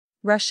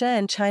Russia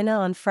and China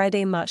on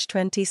Friday, March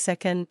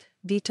 22,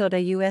 vetoed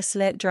a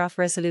US-led draft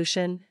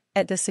resolution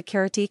at the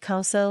Security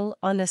Council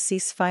on a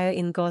ceasefire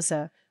in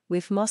Gaza,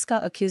 with Moscow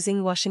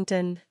accusing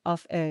Washington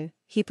of a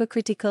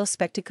hypocritical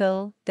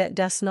spectacle that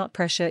does not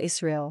pressure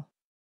Israel.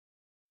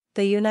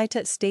 The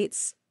United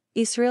States,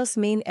 Israel's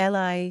main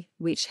ally,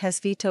 which has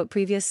vetoed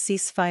previous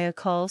ceasefire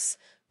calls,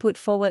 put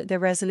forward the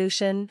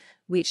resolution,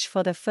 which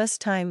for the first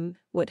time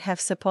would have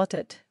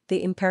supported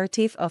the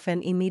imperative of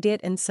an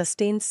immediate and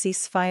sustained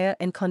ceasefire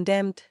and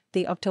condemned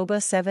the October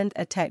 7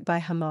 attack by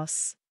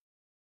Hamas.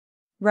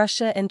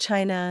 Russia and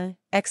China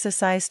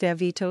exercised their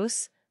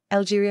vetoes.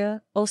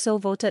 Algeria also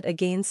voted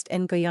against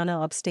and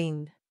Guyana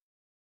abstained.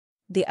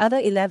 The other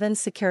 11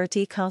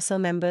 Security Council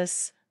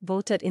members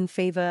voted in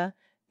favor,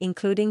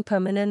 including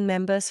permanent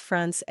members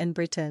France and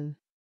Britain.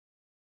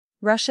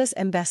 Russia's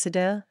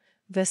ambassador,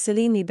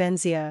 Vasily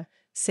Nebenzia,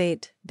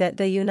 said that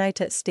the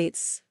United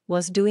States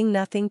was doing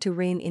nothing to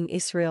rein in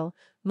Israel,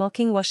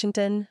 mocking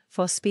Washington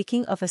for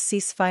speaking of a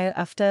ceasefire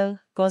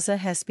after Gaza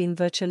has been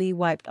virtually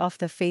wiped off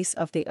the face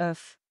of the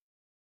earth.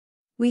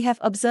 "We have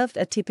observed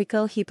a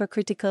typical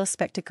hypocritical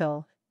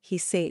spectacle," he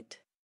said.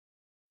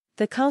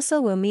 The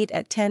Council will meet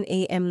at 10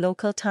 a.m.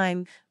 local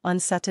time on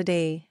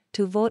Saturday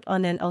to vote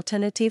on an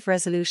alternative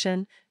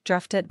resolution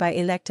drafted by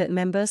elected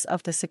members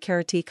of the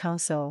Security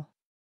Council.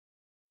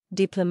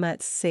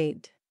 Diplomats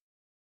said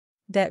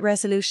that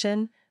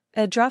resolution,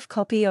 a draft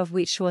copy of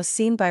which was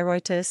seen by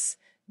Reuters,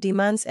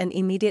 demands an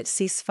immediate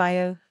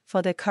ceasefire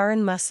for the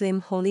current Muslim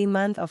holy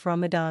month of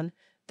Ramadan,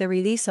 the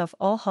release of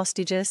all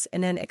hostages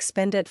and an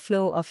expanded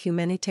flow of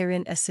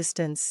humanitarian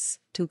assistance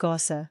to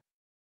Gaza.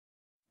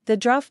 The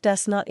draft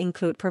does not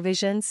include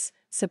provisions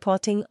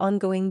supporting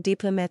ongoing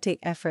diplomatic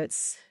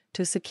efforts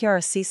to secure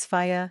a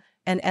ceasefire,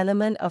 an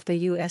element of the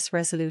U.S.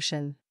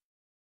 resolution.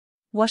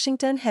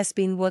 Washington has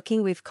been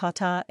working with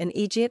Qatar and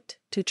Egypt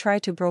to try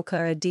to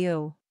broker a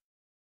deal.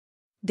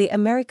 The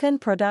American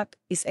product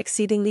is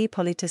exceedingly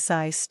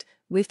politicized,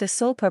 with the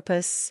sole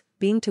purpose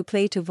being to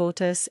play to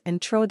voters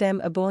and throw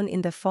them a bone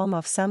in the form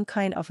of some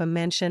kind of a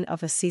mention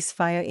of a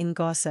ceasefire in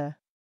Gaza,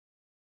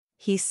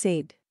 he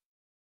said.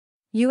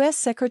 U.S.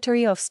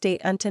 Secretary of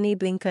State Antony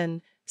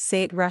Blinken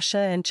said Russia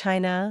and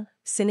China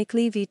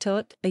cynically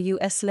vetoed a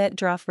U.S.-led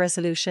draft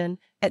resolution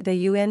at the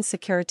UN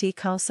Security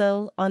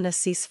Council on a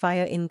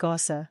ceasefire in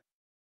Gaza.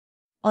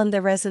 On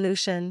the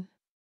resolution,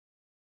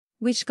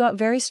 which got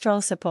very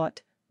strong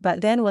support,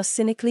 but then was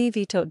cynically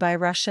vetoed by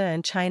Russia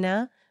and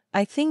China,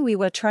 I think we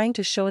were trying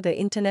to show the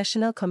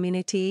international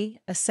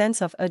community a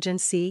sense of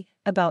urgency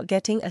about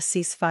getting a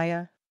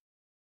ceasefire,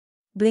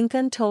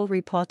 Blinken told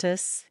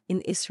reporters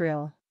in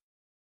Israel.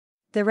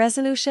 The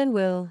resolution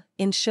will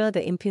ensure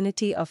the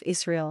impunity of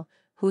Israel,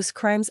 whose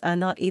crimes are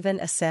not even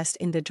assessed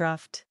in the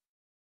draft.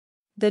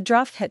 The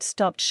draft had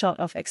stopped short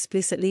of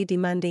explicitly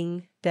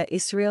demanding that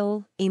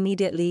Israel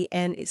immediately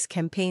end its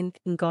campaign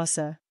in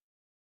Gaza.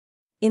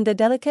 In the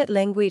delicate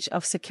language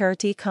of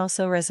Security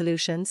Council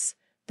resolutions,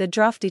 the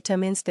draft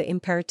determines the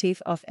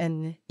imperative of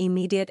an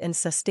immediate and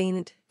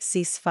sustained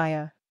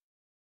ceasefire.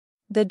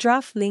 The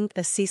draft linked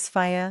a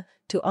ceasefire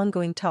to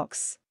ongoing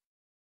talks,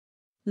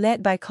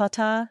 led by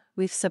Qatar,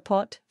 with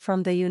support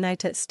from the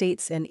United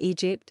States and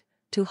Egypt,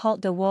 to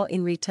halt the war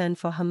in return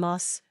for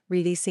Hamas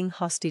releasing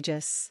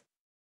hostages.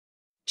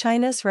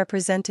 China's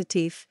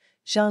representative,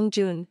 Zhang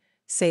Jun,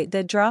 said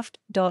the draft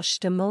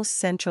dodged the most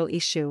central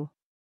issue,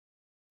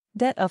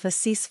 that of a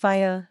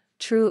ceasefire,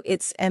 through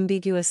its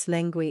ambiguous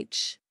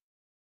language.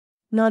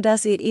 Nor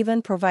does it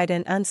even provide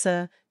an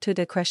answer to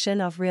the question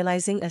of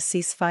realizing a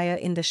ceasefire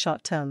in the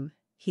short term,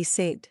 he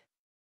said.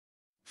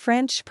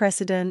 French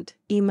President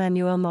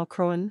Emmanuel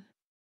Macron,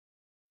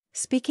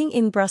 speaking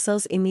in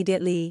Brussels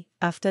immediately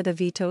after the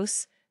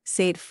vetoes,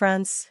 said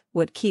France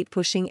would keep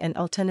pushing an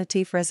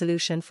alternative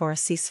resolution for a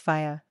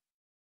ceasefire.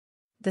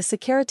 The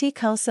Security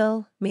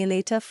Council may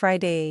later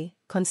Friday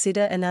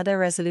consider another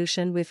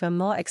resolution with a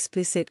more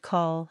explicit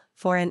call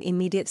for an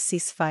immediate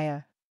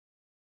ceasefire.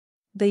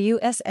 The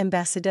U.S.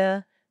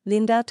 Ambassador,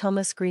 Linda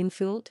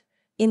Thomas-Greenfield,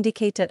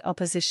 indicated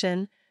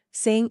opposition,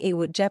 saying it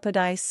would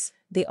jeopardize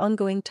the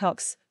ongoing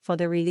talks for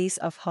the release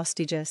of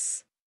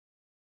hostages.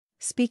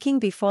 Speaking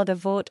before the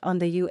vote on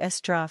the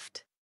U.S.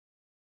 draft,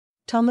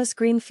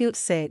 Thomas-Greenfield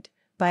said,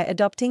 "By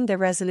adopting the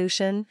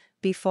resolution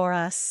before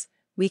us,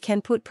 we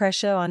can put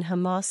pressure on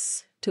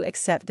Hamas to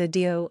accept the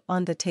deal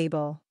on the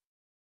table."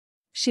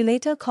 She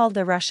later called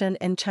the Russian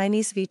and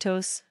Chinese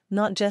vetoes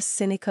not just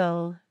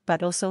cynical,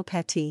 but also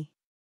petty.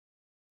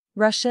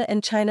 Russia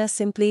and China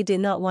simply did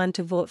not want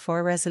to vote for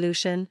a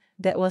resolution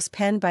that was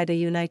penned by the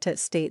United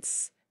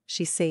States,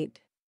 she said.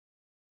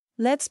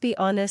 Let's be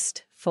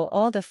honest, for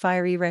all the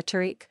fiery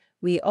rhetoric,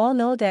 we all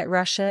know that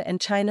Russia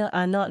and China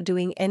are not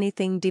doing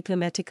anything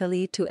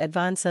diplomatically to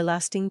advance a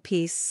lasting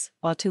peace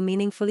or to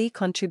meaningfully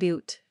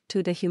contribute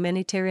to the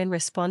humanitarian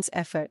response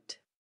effort,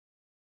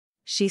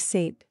 she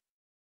said.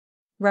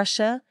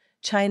 Russia,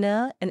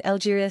 China, and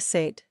Algeria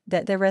said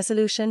that the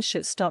resolution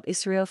should stop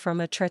Israel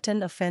from a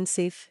threatened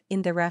offensive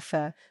in the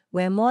Rafah,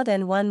 where more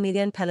than 1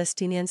 million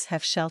Palestinians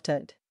have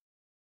sheltered.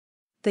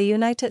 The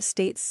United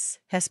States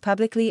has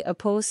publicly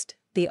opposed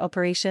the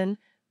operation,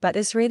 but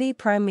Israeli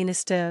Prime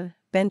Minister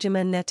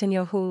Benjamin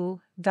Netanyahu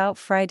vowed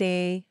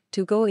Friday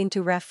to go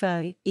into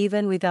Rafah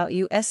even without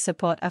U.S.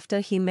 support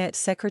after he met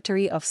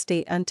Secretary of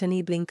State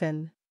Antony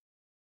Blinken,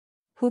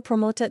 who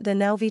promoted the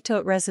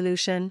now-vetoed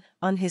resolution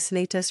on his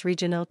latest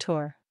regional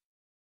tour.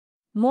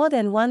 More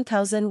than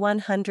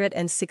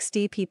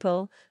 1,160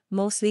 people,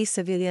 mostly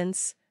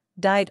civilians,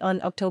 died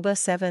on October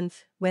 7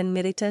 when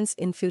militants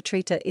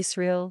infiltrated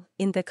Israel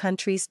in the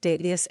country's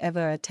deadliest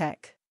ever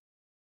attack,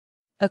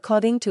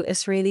 according to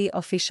Israeli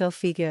official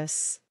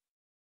figures.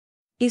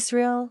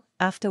 Israel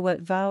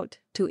afterward vowed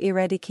to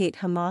eradicate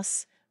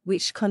Hamas,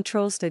 which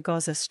controls the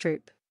Gaza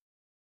Strip.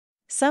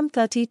 Some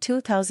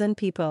 32,000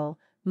 people,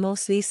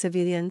 mostly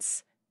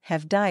civilians,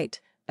 have died,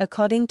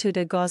 according to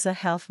the Gaza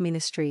Health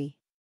Ministry.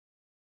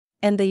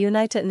 And the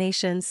United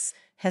Nations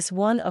has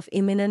warned of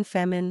imminent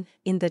famine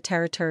in the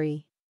territory.